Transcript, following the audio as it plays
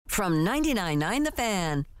From 99.9 The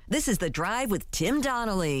Fan, this is The Drive with Tim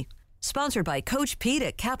Donnelly. Sponsored by Coach Pete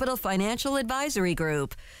at Capital Financial Advisory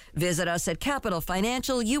Group. Visit us at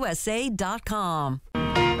capitalfinancialusa.com.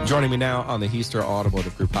 Joining me now on the Heister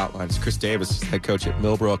Automotive Group hotline is Chris Davis, head coach at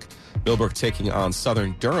Millbrook. Millbrook taking on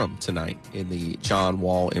Southern Durham tonight in the John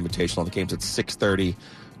Wall Invitational. The game's at 6:30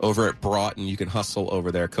 over at Broughton. You can hustle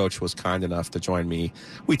over there. Coach was kind enough to join me.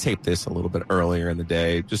 We taped this a little bit earlier in the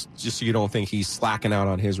day, just so you don't think he's slacking out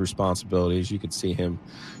on his responsibilities. You could see him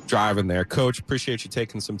driving there. Coach, appreciate you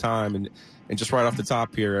taking some time. And just right off the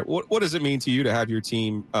top here, what does it mean to you to have your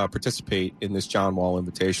team participate in this John Wall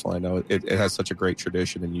Invitational? I know it has such a great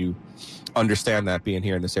tradition, and you understand that being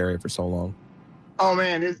here in this area for so long. Oh,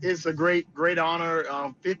 man, it's a great honor.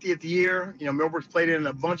 50th year. You know, Millbrook's played it in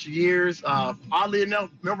a bunch of years. Oddly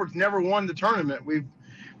enough, Millbrook's never won the tournament. We've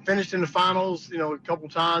finished in the finals, a couple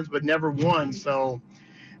times, but never won. So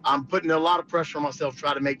I'm putting a lot of pressure on myself to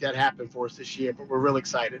try to make that happen for us this year, but we're really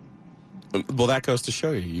excited. Well, that goes to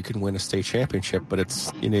show you can win a state championship, but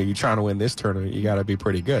it's, you're trying to win this tournament, you got to be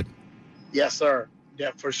pretty good. Yes, sir.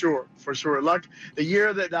 Yeah, for sure. Luck, the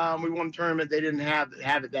year that we won the tournament, they didn't have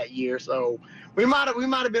it that year, so we might have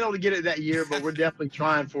been able to get it that year, but we're definitely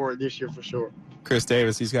trying for it this year for sure. Chris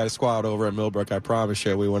Davis, he's got a squad over at Millbrook. I promise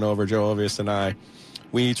you, we went over, Joe Ovius and I.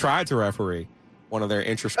 We tried to referee one of their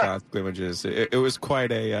intra-squad scrimmages. It was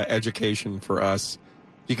quite a education for us.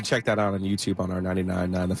 You can check that out on YouTube on our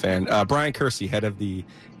 99.9 The Fan. Brian Kersey, head of the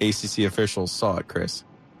ACC officials, saw it, Chris.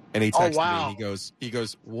 And he texted me. He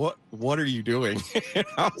goes, what are you doing? And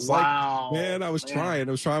I was like, man, I was trying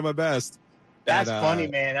my best. That's funny,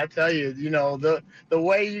 man. I tell you, the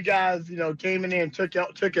way you guys, came in there and took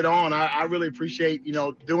it on, I really appreciate,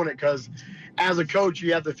 doing it, because as a coach,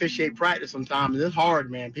 you have to officiate practice sometimes. It's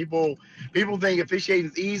hard, man. People think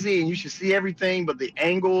officiating is easy and you should see everything, but the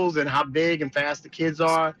angles and how big and fast the kids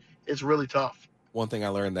are, it's really tough. One thing I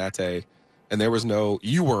learned that day, and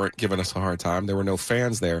you weren't giving us a hard time. There were no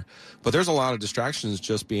fans there, but there's a lot of distractions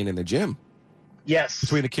just being in the gym. Yes.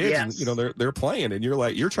 Between the kids, and, they're playing, and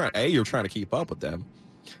you're trying to keep up with them,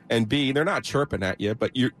 and B, they're not chirping at you,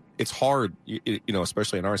 but it's hard,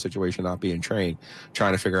 especially in our situation, not being trained,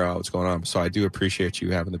 trying to figure out what's going on. So I do appreciate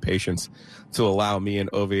you having the patience to allow me and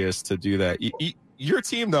Ovius to do that. Your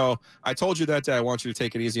team, though, I told you that day I want you to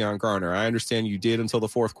take it easy on Garner. I understand you did until the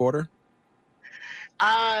fourth quarter.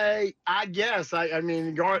 I guess. I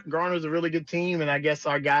mean, Garner's a really good team, and I guess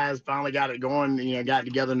our guys finally got it going, got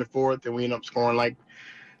together in the fourth, and we ended up scoring like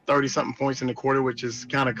 30-something points in the quarter, which is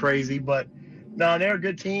kind of crazy. But, no, they're a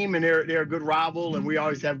good team, and they're a good rival, and we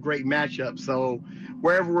always have great matchups. So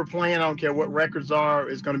wherever we're playing, I don't care what records are,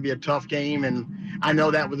 it's going to be a tough game. And I know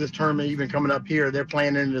that with this tournament even coming up here, they're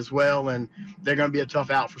playing in it as well, and they're going to be a tough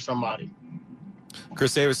out for somebody.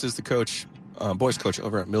 Chris Davis is the coach. Boys coach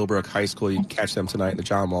over at Millbrook High School. You can catch them tonight in the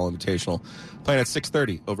John Wall Invitational. Playing at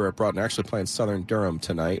 6:30 over at Broughton. Actually playing Southern Durham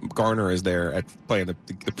tonight. Garner is there playing the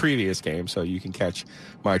previous game, so you can catch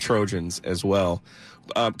my Trojans as well.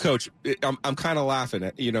 Coach, I'm kind of laughing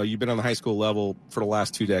at, you've been on the high school level for the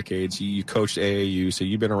last 2 decades. You coached AAU, so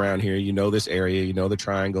you've been around here. You know this area. You know the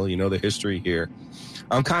triangle. You know the history here.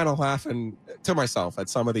 I'm kind of laughing to myself at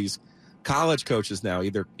some of these college coaches now,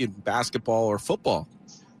 either in basketball or football,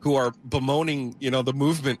 who are bemoaning, the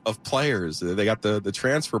movement of players. They got the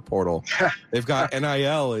transfer portal. They've got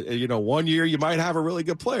NIL. 1 year you might have a really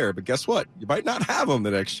good player, but guess what? You might not have them the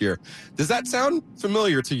next year. Does that sound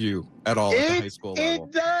familiar to you at all at the high school level?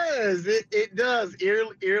 It does. It does.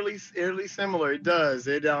 Eerily similar. It does.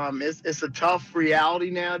 It's a tough reality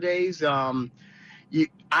nowadays.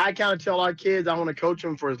 I kind of tell our kids I want to coach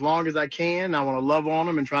them for as long as I can. I want to love on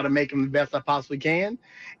them and try to make them the best I possibly can.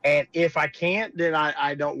 And if I can't, then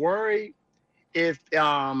I don't worry. If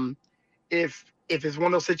it's one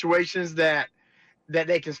of those situations that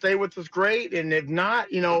they can stay with us, great. And if not,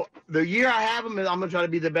 the year I have them, I'm going to try to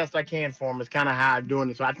be the best I can for them. It's kind of how I'm doing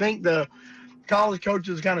it. So I think the college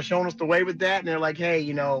coaches kind of showing us the way with that. And they're like, hey,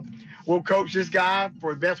 we'll coach this guy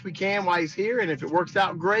for the best we can while he's here. And if it works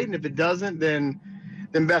out, great. And if it doesn't, then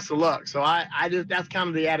best of luck. So that's kind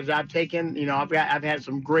of the attitude I've taken. I've had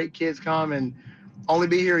some great kids come and only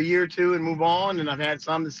be here a year or two and move on, and I've had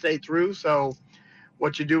some that stay through. So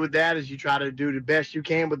what you do with that is you try to do the best you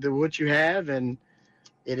can with what you have, and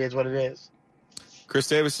it is what it is. Chris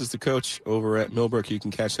Davis is the coach over at Millbrook. You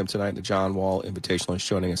can catch them tonight in the John Wall Invitational. He's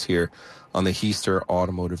joining us here on the Heister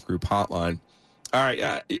Automotive Group hotline. All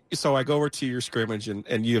right, so I go over to your scrimmage,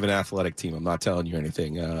 and you have an athletic team. I'm not telling you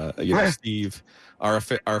anything. Steve, our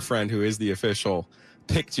friend who is the official,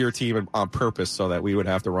 picked your team on purpose so that we would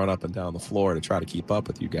have to run up and down the floor to try to keep up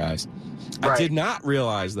with you guys. Right. I did not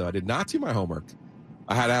realize, though, I did not do my homework,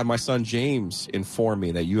 I had to have my son James inform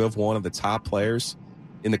me that you have one of the top players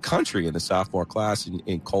in the country in the sophomore class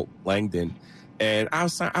in Colt Langdon. And I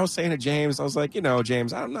was saying to James, I was like,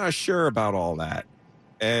 James, I'm not sure about all that.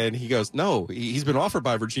 And he goes, no, he's been offered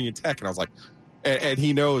by Virginia Tech. And I was like, and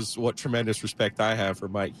he knows what tremendous respect I have for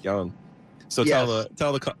Mike Young. So Yes.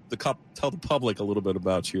 tell the public a little bit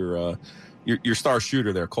about your star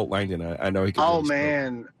shooter there, Colt Langdon. I know he can.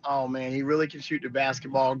 Oh man, he really can shoot the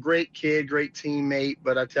basketball. Great kid, great teammate.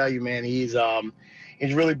 But I tell you, man, he's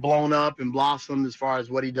really blown up and blossomed as far as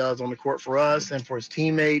what he does on the court for us and for his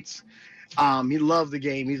teammates. He loves the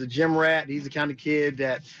game. He's a gym rat. He's the kind of kid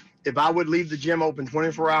that if I would leave the gym open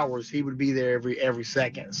 24 hours, he would be there every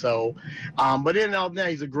second. So, but in all that,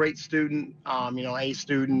 he's a great student. A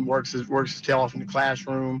student, works his tail off in the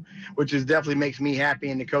classroom, which definitely makes me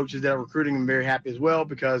happy, and the coaches that are recruiting him very happy as well,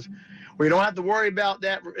 because we don't have to worry about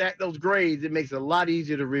those grades. It makes it a lot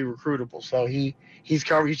easier to be recruitable. So he's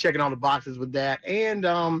checking all the boxes with that,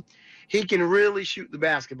 and he can really shoot the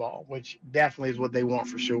basketball, which definitely is what they want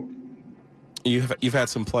for sure. You've had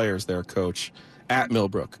some players there, Coach, at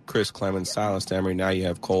Millbrook, Chris Clemens, Silas Emery. Now you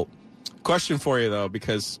have Colt. Question for you, though,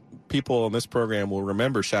 because people in this program will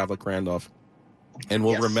remember Shavlik Randolph and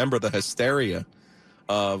will remember the hysteria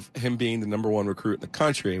of him being the number one recruit in the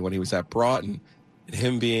country when he was at Broughton, and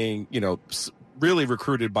him being, really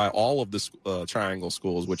recruited by all of the triangle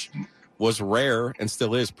schools, which was rare and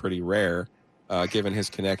still is pretty rare, given his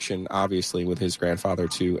connection, obviously, with his grandfather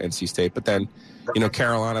to NC State. But then,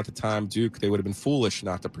 Carolina at the time, Duke, they would have been foolish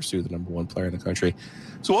not to pursue the number one player in the country.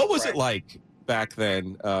 So what was it like back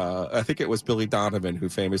then? I think it was Billy Donovan who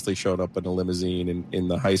famously showed up in a limousine in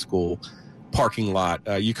the high school parking lot.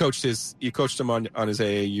 You coached him on his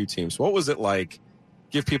AAU team. So what was it like?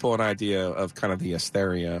 Give people an idea of kind of the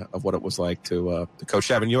hysteria of what it was like to coach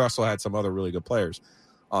Evan. You also had some other really good players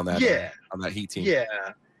on that Heat team. Yeah.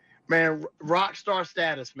 Man, rock star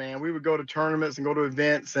status, man. We would go to tournaments and go to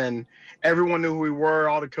events, and everyone knew who we were.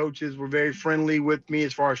 All the coaches were very friendly with me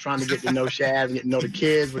as far as trying to get to know Shad and get to know the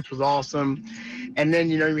kids, which was awesome. And then,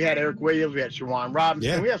 we had Eric Williams, we had Shawan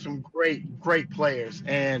Robinson. Yeah. We had some great players.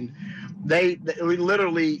 And we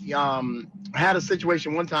literally had a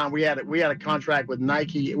situation one time. We had a contract with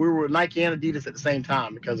Nike. We were with Nike and Adidas at the same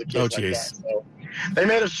time because of kids like that. So they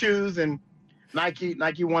made us shoes, and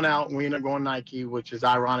Nike won out, and we ended up going Nike, which is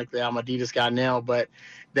ironically I'm an Adidas guy now, but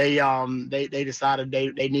they decided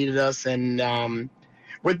they needed us, and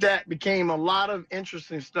with that became a lot of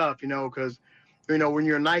interesting stuff, because when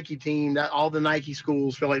you're a Nike team, that all the Nike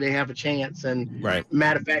schools feel like they have a chance, and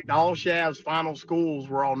matter of fact, all Shav's final schools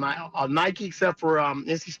were all Nike except for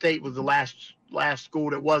NC State was the last school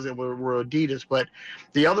that wasn't were Adidas, but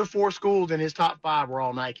the other four schools in his top five were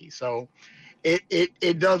all Nike. So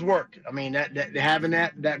it does work. I mean, that having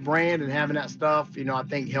that brand and having that stuff, I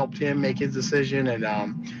think helped him make his decision,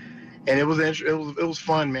 and it was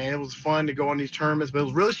fun, man. It was fun to go on these tournaments, but it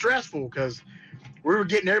was really stressful because we were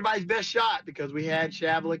getting everybody's best shot because we had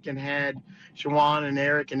Shavlik and had Shawan and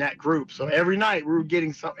Eric and that group. So every night we were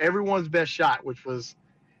getting everyone's best shot, which was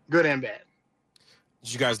good and bad.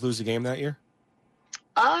 Did you guys lose a game that year?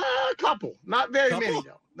 A couple, not very many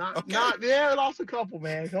though. We lost a couple,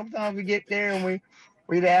 man. Sometimes we get there and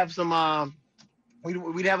we'd have some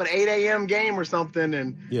we'd have an 8 a.m. game or something,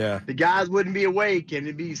 and the guys wouldn't be awake, and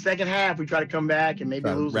it'd be second half. We try to come back and maybe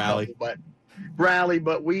lose a couple,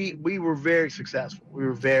 but we were very successful.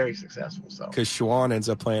 So because Shawan ends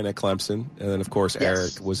up playing at Clemson, and then of course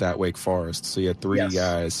Eric was at Wake Forest. So you had three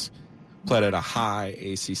guys played at a high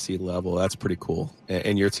ACC level. That's pretty cool.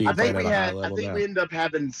 And your team played at a high level. I think we ended up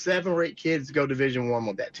having 7 or 8 kids go Division I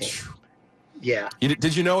with that team. Yeah.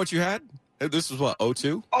 Did you know what you had? This was what,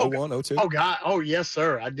 02? 01, 02? Oh God. Oh yes,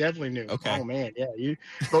 sir. I definitely knew. Okay. Oh man. Yeah.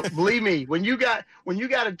 But believe me, when you got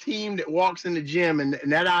a team that walks in the gym and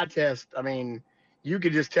that eye test, I mean, you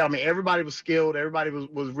could just tell me everybody was skilled. Everybody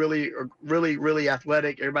was really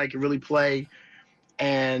athletic. Everybody could really play.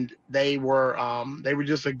 And they were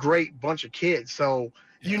just a great bunch of kids. So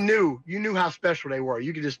you knew how special they were.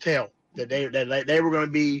 You could just tell that they were going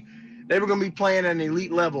to be playing at an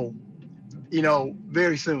elite level,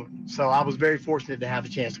 very soon. So I was very fortunate to have a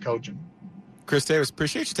chance to coach them. Chris Davis,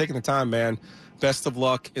 appreciate you taking the time, man. Best of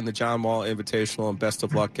luck in the John Wall Invitational, and best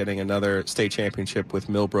of luck getting another state championship with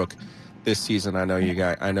Millbrook this season. I know you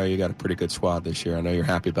got a pretty good squad this year. I know you're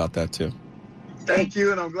happy about that too. Thank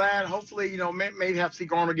you, and I'm glad. Hopefully, maybe have to see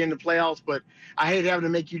Garner get in the playoffs, but I hate having to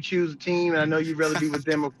make you choose a team, and I know you'd rather be with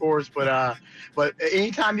them, of course. But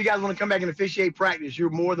anytime you guys want to come back and officiate practice, you're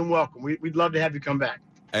more than welcome. We'd love to have you come back.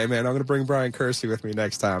 Hey, man, I'm going to bring Brian Kersey with me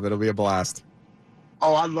next time. It'll be a blast.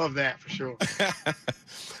 Oh, I love that for sure.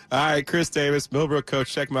 All right, Chris Davis, Millbrook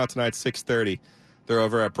coach. Check them out tonight, 6:30. They're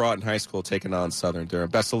over at Broughton High School taking on Southern Durham.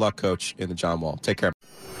 Best of luck, Coach, in the John Wall. Take care.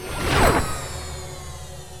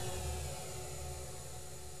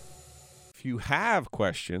 If you have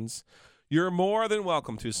questions, you're more than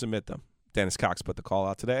welcome to submit them. Dennis Cox put the call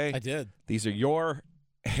out today. I did. These are your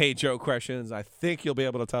Hey Joe questions. I think you'll be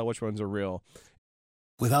able to tell which ones are real.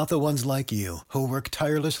 Without the ones like you, who work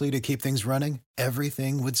tirelessly to keep things running,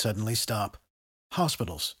 everything would suddenly stop.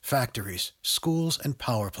 Hospitals, factories, schools, and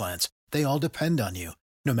power plants, they all depend on you.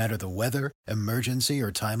 No matter the weather, emergency,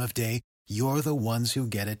 or time of day, you're the ones who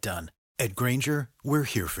get it done. At Grainger, we're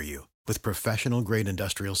here for you with professional-grade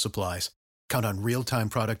industrial supplies. Count on real-time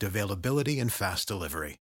product availability and fast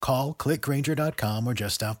delivery. Call, clickgrainger.com, or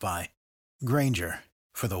just stop by. Grainger,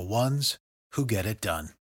 for the ones who get it done.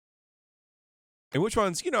 And which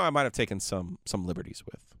ones, I might have taken some liberties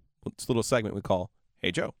with. It's a little segment we call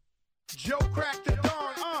Hey Joe. Joe cracked the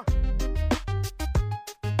dawn,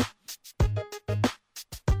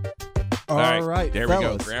 All right, there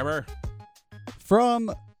fellas. we go. Grammar.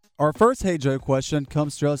 From our first Hey Joe question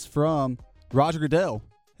comes to us from Roger Goodell.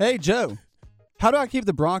 Hey Joe, how do I keep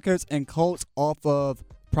the Broncos and Colts off of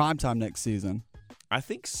primetime next season? I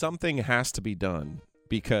think something has to be done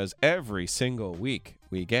because every single week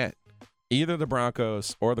we get either the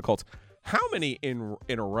Broncos or the Colts. How many in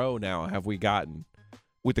a row now have we gotten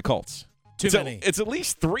with the Colts? Too many. It's at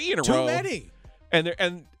least 3 in a Too row. many. And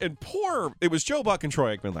it was Joe Buck and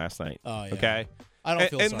Troy Aikman last night. Oh, yeah. Okay? I don't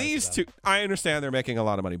feel sorry And these for two, them. I understand they're making a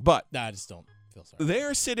lot of money, but Nah, I just don't feel sorry.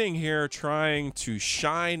 they're sitting here trying to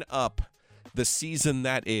shine up the season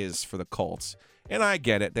that is for the Colts. And I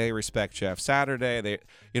get it. They respect Jeff Saturday.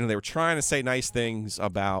 They were trying to say nice things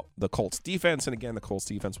about the Colts defense. And again, the Colts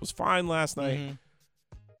defense was fine last night. Mm-hmm.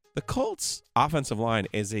 The Colts offensive line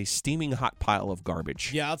is a steaming hot pile of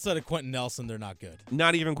garbage. Yeah, outside of Quentin Nelson, they're not good.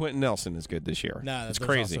 Not even Quentin Nelson is good this year. Nah, it's there's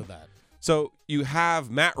crazy. also that. So you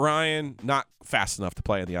have Matt Ryan not fast enough to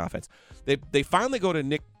play in the offense. They finally go to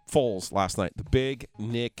Nick Foles last night, the big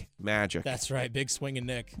Nick Magic. That's right, big swinging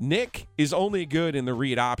Nick. Nick is only good in the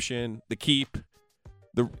read option, the keep.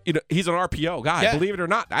 He's an RPO guy. Yeah. Believe it or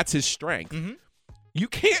not, that's his strength. Mm-hmm. You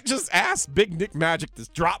can't just ask Big Nick Magic to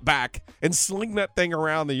drop back and sling that thing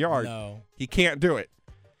around the yard. No. He can't do it.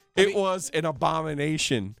 It was an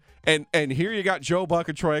abomination. And here you got Joe Buck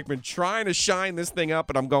and Troy Aikman trying to shine this thing up,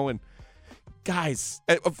 and I'm going, guys.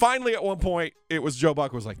 Finally, at one point, it was Joe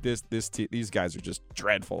Buck was like, these guys are just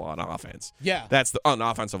dreadful on offense. Yeah. That's on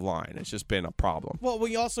offensive line. It's just been a problem. Well,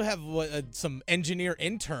 we also have some engineer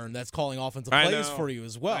intern that's calling offensive I plays know. for you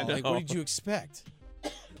as well. Like, what did you expect?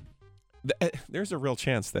 There's a real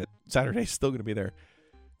chance that Saturday's still going to be their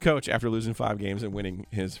coach after losing 5 games and winning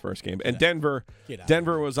his first game. And Denver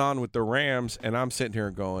was on with the Rams, and I'm sitting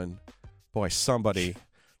here going, boy,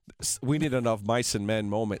 we need enough mice and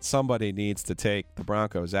men moment. Somebody needs to take the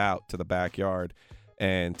Broncos out to the backyard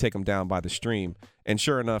and take them down by the stream. And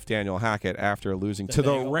sure enough, Daniel Hackett, after losing to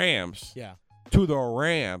the Rams,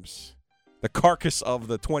 the carcass of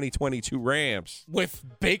the 2022 Rams. With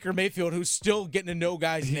Baker Mayfield, who's still getting to know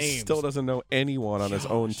guys' He names. still doesn't know anyone on his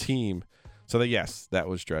own team. So, yes, that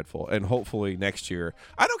was dreadful. And hopefully next year,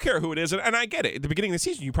 I don't care who it is. And I get it. At the beginning of the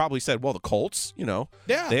season, you probably said, well, the Colts, they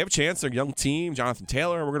have a chance. They're a young team. Jonathan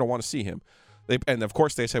Taylor, we're going to want to see him. And, of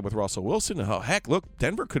course, they said with Russell Wilson, oh, heck, look,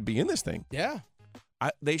 Denver could be in this thing. Yeah.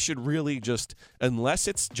 They should really just, unless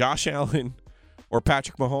it's Josh Allen or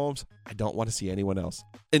Patrick Mahomes, I don't want to see anyone else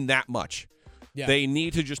in that much. Yeah. They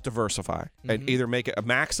need to just diversify and either make it a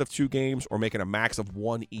max of 2 games or make it a max of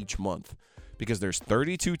 1 each month. Because there's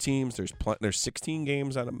 32 teams, there's 16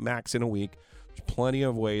 games at a max in a week. There's plenty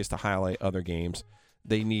of ways to highlight other games.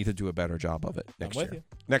 They need to do a better job of it next year. You.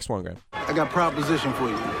 Next one, Graham. I got a proposition for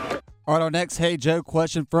you. All right, our next Hey Joe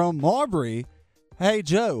question from Marbury. Hey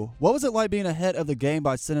Joe, what was it like being ahead of the game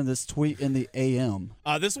by sending this tweet in the AM?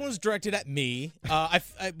 This one's directed at me. I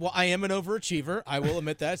am an overachiever. I will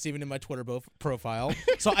admit that. It's even in my Twitter profile.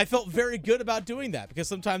 So I felt very good about doing that because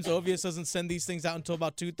sometimes OVS doesn't send these things out until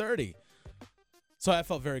about 2:30. So I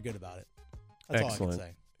felt very good about it. That's Excellent. all I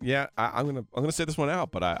can say. Yeah, I'm gonna say this one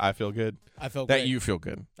out, but I feel good. I felt that great. you feel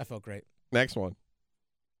good. I felt great. Next one.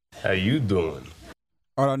 How you doing?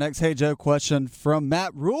 All right, our next Hey Joe question from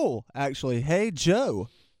Matt Rule, actually. Hey Joe,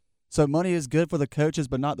 so money is good for the coaches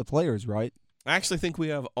but not the players, right? I actually think we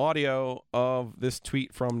have audio of this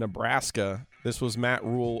tweet from Nebraska This was Matt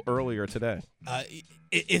Rule earlier today.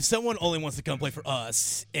 If someone only wants to come play for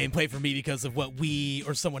us and play for me because of what we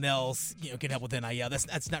or someone else can help with NIL,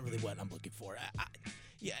 that's not really what I'm looking for.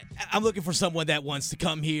 I'm looking for someone that wants to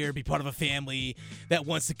come here, be part of a family, that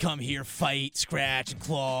wants to come here, fight, scratch, and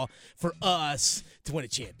claw for us to win a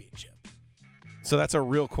championship. So that's a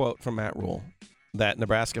real quote from Matt Rule that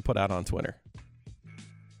Nebraska put out on Twitter.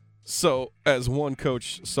 So, as one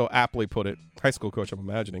coach so aptly put it, high school coach I'm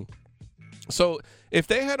imagining, so if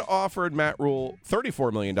they had offered Matt Rule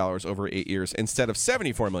 $34 million over 8 years instead of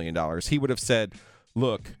 $74 million, he would have said,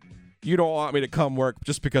 look, you don't want me to come work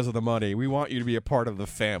just because of the money. We want you to be a part of the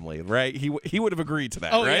family, right? He would have agreed to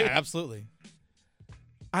that, right? Yeah, absolutely.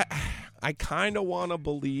 I kind of want to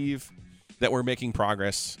believe that we're making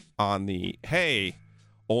progress on the, hey,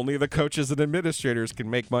 only the coaches and administrators can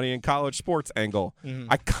make money in college sports angle. Mm-hmm.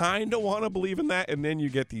 I kind of want to believe in that, and then you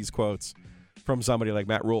get these quotes from somebody like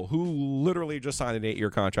Matt Rule, who literally just signed an 8-year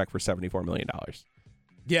contract for $74 million.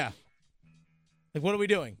 Yeah. Like, what are we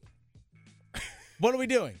doing? What are we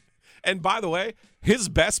doing? And by the way, his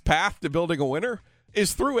best path to building a winner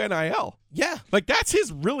is through NIL. Yeah. Like, that's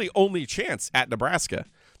his really only chance at Nebraska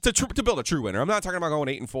to build a true winner. I'm not talking about going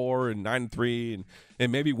 8-4 and 9-3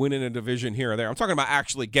 and maybe winning a division here or there. I'm talking about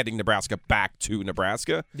actually getting Nebraska back to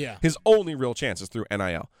Nebraska. Yeah. His only real chance is through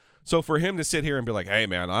NIL. So for him to sit here and be like, hey,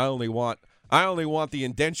 man, I only want the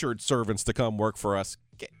indentured servants to come work for us.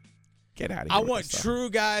 Get out of here. I want true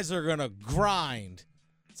guys that are going to grind.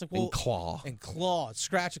 It's like, well, and claw,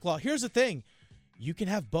 scratch and claw. Here's the thing. You can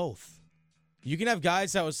have both. You can have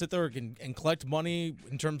guys that would sit there and collect money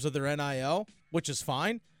in terms of their NIL, which is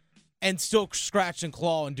fine, and still scratch and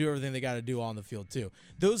claw and do everything they got to do on the field too.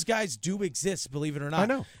 Those guys do exist, believe it or not. I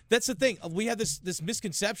know. That's the thing. We have this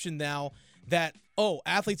misconception now that,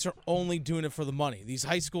 athletes are only doing it for the money. These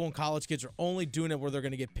high school and college kids are only doing it where they're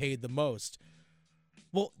going to get paid the most.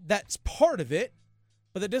 Well, that's part of it,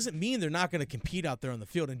 but that doesn't mean they're not going to compete out there on the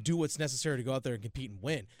field and do what's necessary to go out there and compete and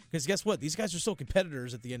win. Because guess what? These guys are still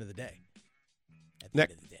competitors at the end of the day.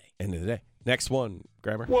 End of the day. Next one,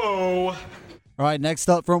 Grammer. Whoa. All right, next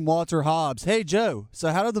up from Walter Hobbs. Hey, Joe, so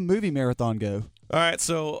how did the movie marathon go? All right,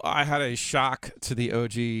 so I had a shock to the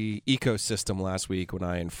OG ecosystem last week when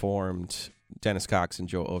I informed Dennis Cox and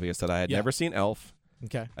Joe Ovius that I had never seen Elf.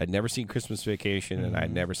 Okay. I'd never seen Christmas Vacation, and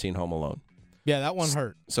I'd never seen Home Alone. Yeah, that one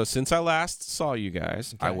hurt. So since I last saw you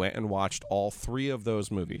guys, I went and watched all 3 of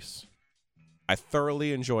those movies. I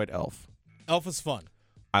thoroughly enjoyed Elf. Elf is fun.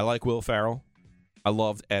 I like Will Ferrell. I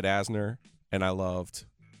loved Ed Asner, and I loved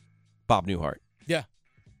Bob Newhart. Yeah.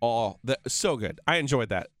 So good. I enjoyed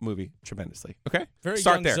that movie tremendously. Okay? Very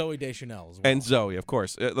Start young there. Zooey Deschanel as well. And Zoe, of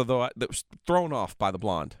course. Although that was thrown off by the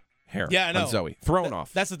blonde hair on Zoe. Thrown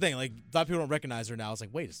off. That's the thing. Like, a lot of people don't recognize her now. It's like,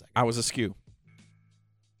 wait a second. I was askew.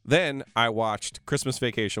 Then I watched Christmas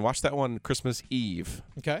Vacation. Watched that one Christmas Eve.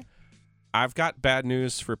 Okay. I've got bad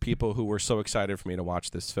news for people who were so excited for me to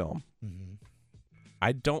watch this film. Mm-hmm.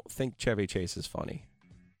 I don't think Chevy Chase is funny.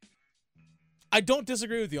 I don't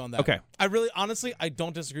disagree with you on that. Okay. Honestly, I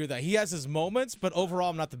don't disagree with that. He has his moments, but overall,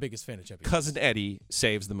 I'm not the biggest fan of Chevy Chase. Cousin Eddie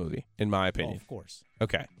saves the movie, in my opinion. Oh, of course.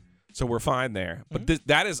 Okay. So we're fine there. But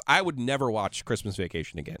that is, I would never watch Christmas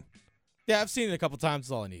Vacation again. Yeah, I've seen it a couple times.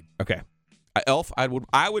 That's all I need. Okay. Elf, I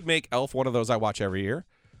would make Elf one of those I watch every year.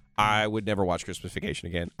 I would never watch Christmas Vacation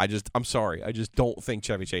again. I'm sorry. I just don't think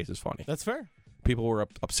Chevy Chase is funny. That's fair. People were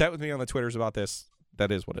upset with me on the Twitters about this. That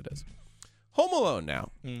is what it is. Home Alone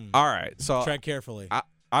now. All right. So tread carefully.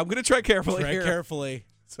 I'm going to tread carefully Tread here. carefully.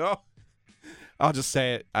 So I'll just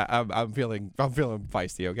say it. I'm feeling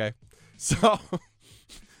feisty, okay? So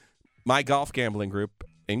my golf gambling group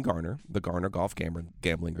in Garner, the Garner Golf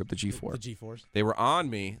Gambling Group, the G4. The G4s. They were on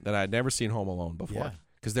me that I'd never seen Home Alone before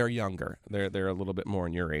because they're younger. They're a little bit more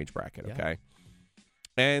in your age bracket, okay?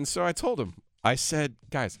 And so I told them, I said,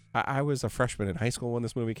 guys, I was a freshman in high school when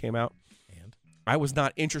this movie came out. And I was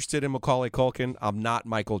not interested in Macaulay Culkin. I'm not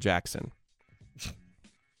Michael Jackson.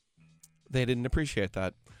 They didn't appreciate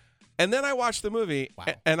that. And then I watched the movie,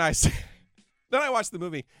 and I said, then I watched the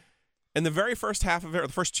movie, and the very first half of it, or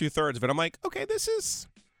the first 2/3 of it, I'm like, okay, this is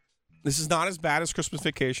not as bad as Christmas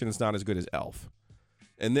Vacation. It's not as good as Elf.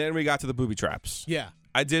 And then we got to the booby traps. Yeah.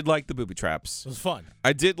 I did like the booby traps. It was fun.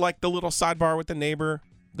 I did like the little sidebar with the neighbor,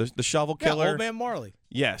 the shovel killer. Old Man Marley.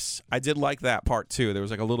 Yes, I did like that part too. There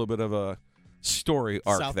was like a little bit of a story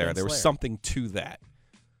arc Southland there. There was Slayer. something to that.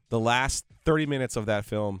 The last 30 minutes of that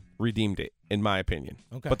film redeemed it, in my opinion.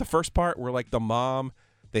 Okay. But the first part where like the mom,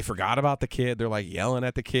 they forgot about the kid. They're like yelling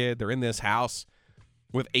at the kid. They're in this house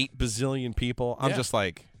with 8 bazillion people. I'm just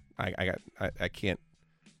like, I can't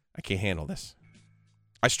handle this.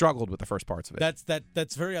 I struggled with the first parts of it.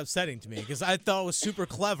 That's very upsetting to me because I thought it was super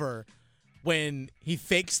clever when he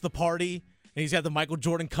fakes the party and he's got the Michael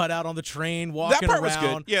Jordan cutout on the train walking That part around.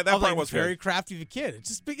 was good. Yeah, that part was very good. crafty of a kid. It's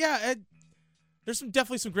just, but yeah, there's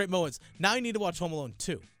definitely some great moments. Now you need to watch Home Alone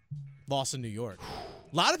 2, Lost in New York.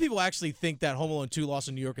 A lot of people actually think that Home Alone 2, Lost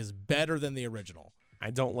in New York is better than the original.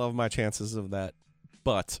 I don't love my chances of that,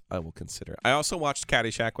 but I will consider it. I also watched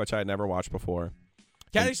Caddyshack, which I had never watched before.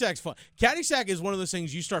 Caddyshack's fun. Caddyshack is one of those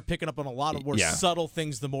things you start picking up on a lot of more Yeah. subtle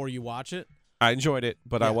things the more you watch it. I enjoyed it,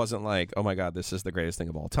 but Yeah. I wasn't like, oh my God, this is the greatest thing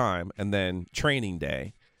of all time. And then Training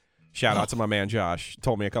Day, shout out to my man Josh,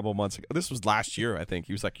 told me a couple of months ago. This was last year, I think.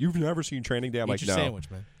 He was like, you've never seen Training Day? I'm Eat like, your no.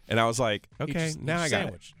 sandwich, man. And I was like, okay, Eat now your I got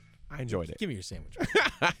sandwich. it. I enjoyed it. Give me your sandwich.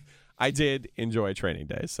 I did enjoy Training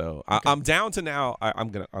Day, so I'm down to now. I'm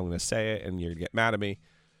gonna say it, and you're gonna get mad at me.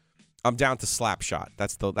 I'm down to Slapshot.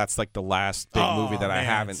 That's like the last big movie that I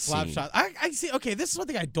haven't seen. Slapshot. I see. Okay, this is one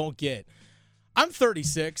thing I don't get. I'm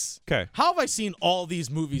 36. Okay. How have I seen all these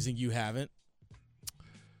movies and you haven't?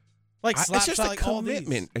 Like Slapshot, it's just a like all these.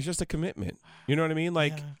 commitment. It's just a commitment. You know what I mean?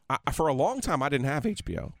 Like for a long time, I didn't have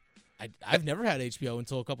HBO, I've never had HBO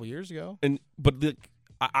until a couple years ago. but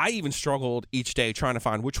I even struggled each day trying to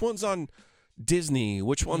find which one's on Disney,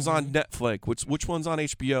 which one's on Netflix, which one's on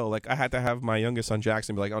HBO. Like I had to have my youngest son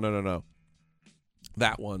Jackson be like, oh no,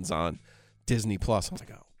 that one's on Disney Plus. I was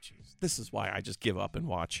like, oh jeez, this is why I just give up and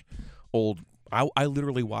watch old. I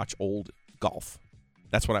literally watch old golf.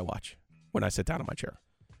 That's what I watch when I sit down in my chair.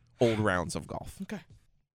 Old rounds of golf. Okay.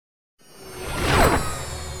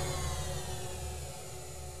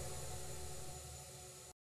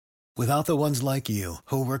 Without the ones like you,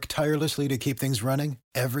 who work tirelessly to keep things running,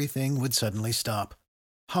 everything would suddenly stop.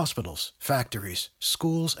 Hospitals, factories,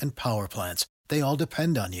 schools, and power plants, they all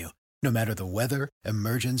depend on you. No matter the weather,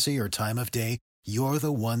 emergency, or time of day, you're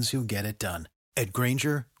the ones who get it done. At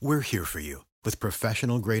Grainger, we're here for you with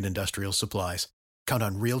professional-grade industrial supplies. Count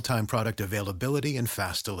on real-time product availability and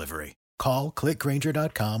fast delivery. Call, click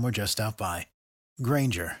Grainger.com, or just stop by.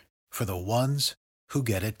 Grainger, for the ones who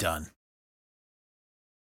get it done.